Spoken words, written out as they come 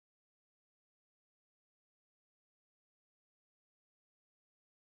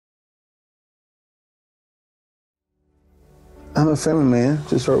I'm a family man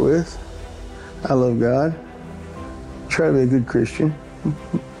to start with. I love God. Try to be a good Christian,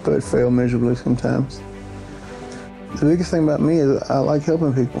 but fail miserably sometimes. The biggest thing about me is I like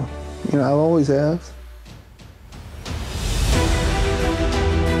helping people. You know, I always have.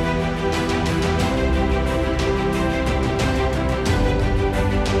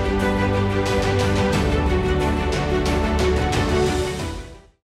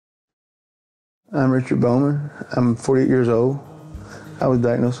 I'm Richard Bowman. I'm 48 years old. I was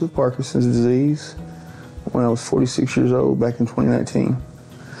diagnosed with Parkinson's disease when I was 46 years old back in 2019.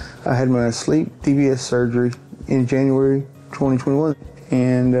 I had my sleep DBS surgery in January 2021,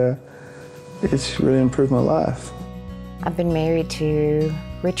 and it's really improved my life. I've been married to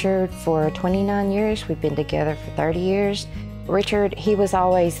Richard for 29 years. We've been together for 30 years. Richard, he was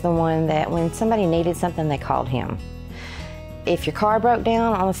always the one that when somebody needed something, they called him. If your car broke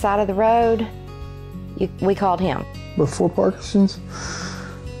down on the side of the road, we called him. Before Parkinson's,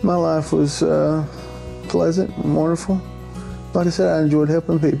 my life was pleasant and wonderful. Like I said, I enjoyed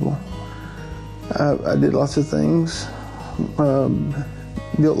helping people. I did lots of things,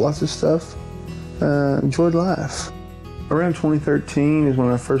 built lots of stuff, enjoyed life. Around 2013 is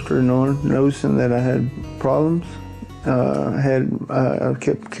when I first started noticing that I had problems. I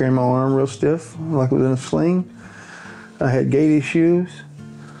kept carrying my arm real stiff, like it was in a sling. I had gait issues.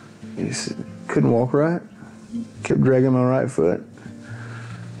 Couldn't walk right. Kept dragging my right foot.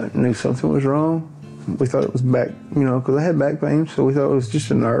 I knew something was wrong. We thought it was back, you know, because I had back pain, so we thought it was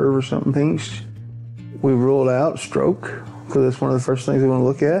just a nerve or something pinched. We ruled out stroke, because that's one of the first things we want to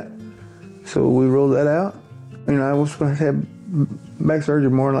look at. So we ruled that out. You know, I was going to have back surgery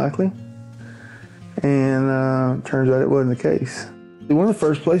more than likely. And turns out it wasn't the case. One of the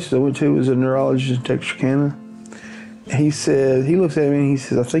first places I went to was a neurologist in Texarkana. He said, he looks at me and he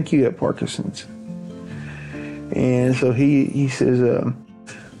says, I think you got Parkinson's. And so he says,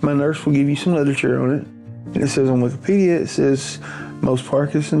 my nurse will give you some literature on it. And it says on Wikipedia, it says most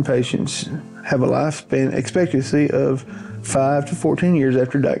Parkinson patients have a lifespan expectancy of 5 to 14 years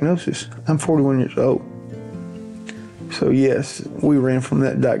after diagnosis. I'm 41 years old. So yes, we ran from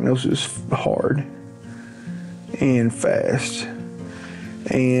that diagnosis hard and fast.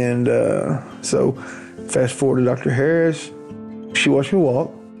 And so fast forward to Dr. Harris. She watched me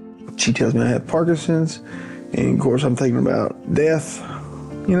walk. She tells me I have Parkinson's. And of course I'm thinking about death,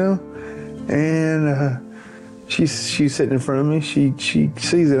 you know? And she's sitting in front of me. She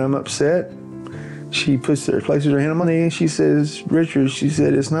sees that I'm upset. She places her hand on my knee and she says, Richard, she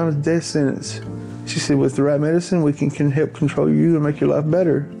said, it's not a death sentence. She said, with the right medicine, we can help control you and make your life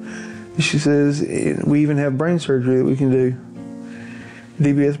better. And she says, we even have brain surgery that we can do,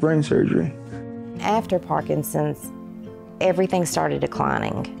 DBS brain surgery. After Parkinson's, everything started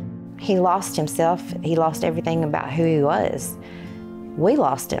declining. He lost himself. He lost everything about who he was. We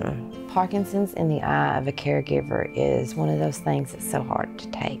lost him. Parkinson's in the eye of a caregiver is one of those things that's so hard to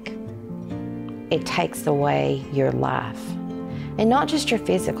take. It takes away your life. And not just your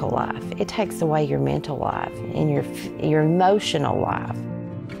physical life. It takes away your mental life and your emotional life.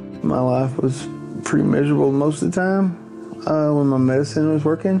 My life was pretty miserable most of the time. When my medicine was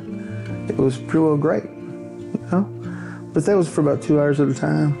working, it was pretty well great, you know? But that was for about 2 hours at a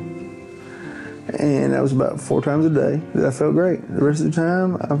time. And that was about 4 times a day that I felt great. The rest of the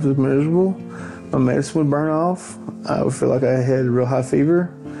time, I was miserable. My medicine would burn off. I would feel like I had a real high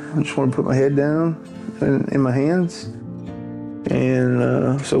fever. I just wanted to put my head down in my hands.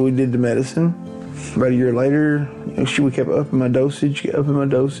 And so we did the medicine. About a year later, you know, we kept upping my dosage, you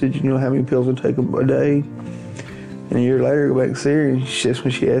know, how many pills I take a day. And a year later, I go back and see her, and that's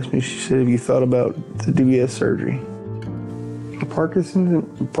when she asked me, she said, have you thought about the DBS surgery? Parkinson's,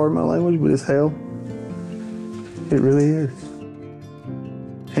 pardon my language, but it's hell. It really is.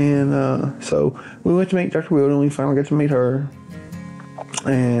 And so we went to meet Dr. Wilden, and we finally got to meet her.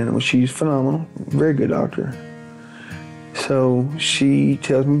 And she's phenomenal, very good doctor. So she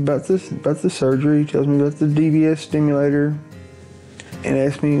tells me about the surgery, tells me about the DBS stimulator, and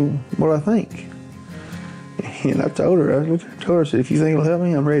asks me what I think. And I told her, I said, if you think it'll help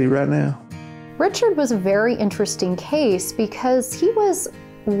me, I'm ready right now. Richard was a very interesting case because he was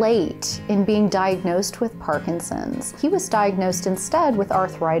late in being diagnosed with Parkinson's. He was diagnosed instead with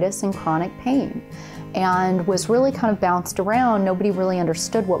arthritis and chronic pain and was really kind of bounced around. Nobody really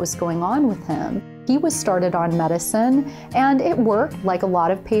understood what was going on with him. He was started on medicine and it worked. Like a lot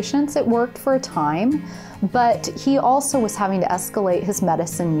of patients, it worked for a time, but he also was having to escalate his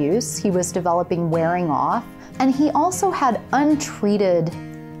medicine use. He was developing wearing off, and he also had untreated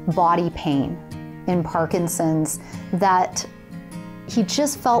body pain in Parkinson's that He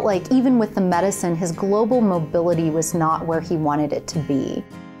just felt like even with the medicine, his global mobility was not where he wanted it to be.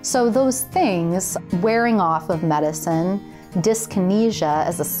 So those things, wearing off of medicine, dyskinesia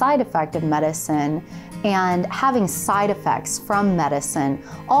as a side effect of medicine, and having side effects from medicine,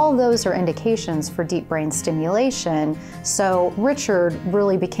 all those are indications for deep brain stimulation. So Richard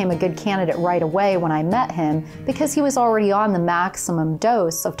really became a good candidate right away when I met him because he was already on the maximum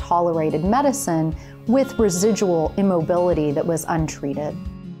dose of tolerated medicine with residual immobility that was untreated.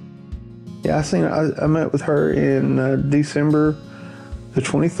 Yeah, I met with her in December the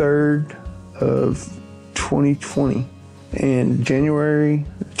 23rd of 2020. And January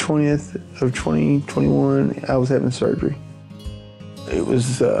 20th of 2021, I was having surgery. It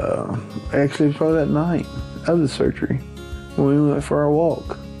was actually probably that night of the surgery when we went for our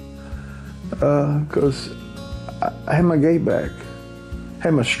walk. Because I had my gait back,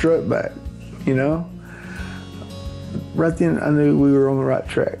 had my strut back, you know? Right then I knew we were on the right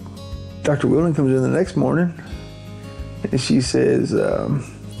track. Dr. Wheeling comes in the next morning and she says, well,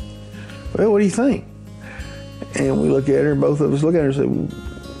 what do you think? And we look at her, both of us look at her and say,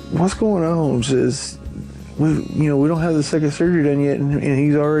 what's going on? She says, we don't have the second surgery done yet, and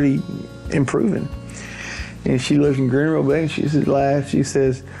he's already improving. And she looks and grinned real big, and she laughs. She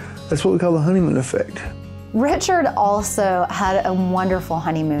says, that's what we call the honeymoon effect. Richard also had a wonderful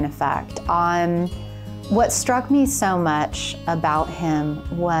honeymoon effect. What struck me so much about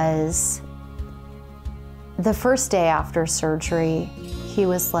him was the first day after surgery, he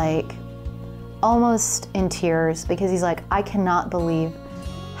was like, almost in tears because he's like, I cannot believe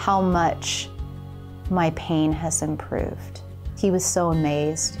how much my pain has improved. He was so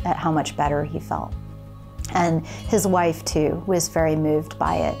amazed at how much better he felt. And his wife too was very moved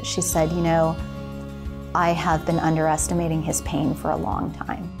by it. She said, I have been underestimating his pain for a long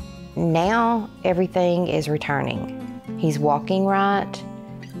time. Now everything is returning. He's walking right,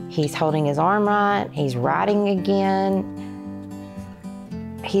 he's holding his arm right, he's riding again.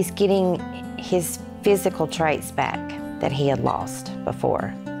 He's getting his physical traits back that he had lost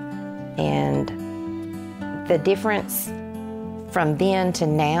before. And the difference from then to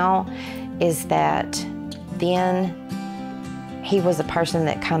now is that then he was a person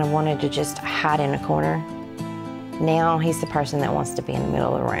that kind of wanted to just hide in a corner. Now he's the person that wants to be in the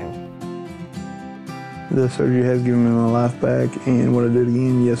middle of the room. The surgery has given me my life back, and would I do it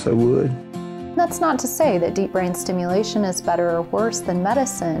again? Yes, I would. That's not to say that deep brain stimulation is better or worse than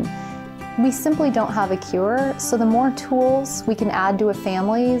medicine. We simply don't have a cure, so the more tools we can add to a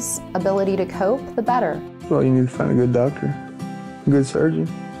family's ability to cope, the better. Well, you need to find a good doctor, a good surgeon,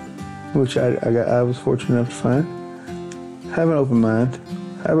 which I was fortunate enough to find. Have an open mind.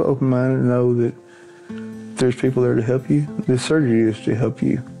 Have an open mind and know that there's people there to help you. This surgery is to help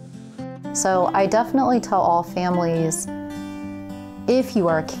you. So I definitely tell all families, if you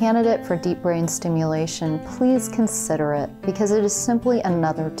are a candidate for deep brain stimulation, please consider it because it is simply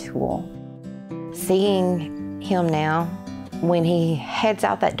another tool. Seeing him now, when he heads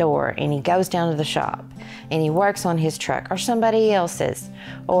out that door and he goes down to the shop and he works on his truck or somebody else's,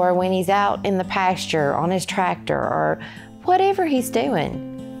 or when he's out in the pasture on his tractor or whatever he's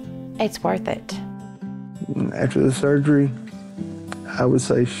doing, it's worth it. After the surgery, I would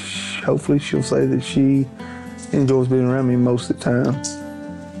say, hopefully she'll say that she enjoys being around me most of the time.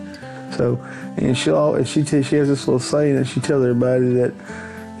 So, and she has this little saying that she tells everybody that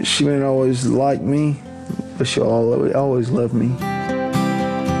she may not always like me, but she'll always love me.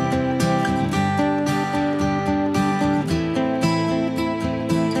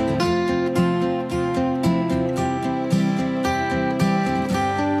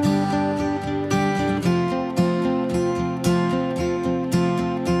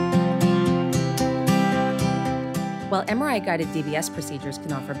 While MRI-guided DBS procedures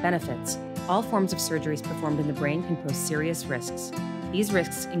can offer benefits, all forms of surgeries performed in the brain can pose serious risks. These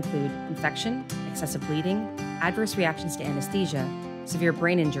risks include infection, excessive bleeding, adverse reactions to anesthesia, severe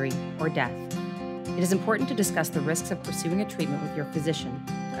brain injury, or death. It is important to discuss the risks of pursuing a treatment with your physician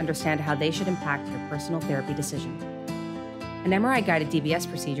to understand how they should impact your personal therapy decision. An MRI-guided DBS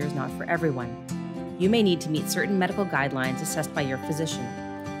procedure is not for everyone. You may need to meet certain medical guidelines assessed by your physician.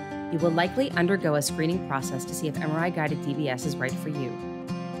 You will likely undergo a screening process to see if MRI-guided DBS is right for you.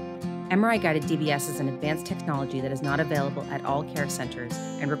 MRI-guided DBS is an advanced technology that is not available at all care centers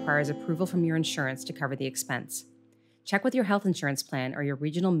and requires approval from your insurance to cover the expense. Check with your health insurance plan or your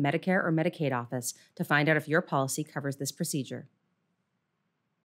regional Medicare or Medicaid office to find out if your policy covers this procedure.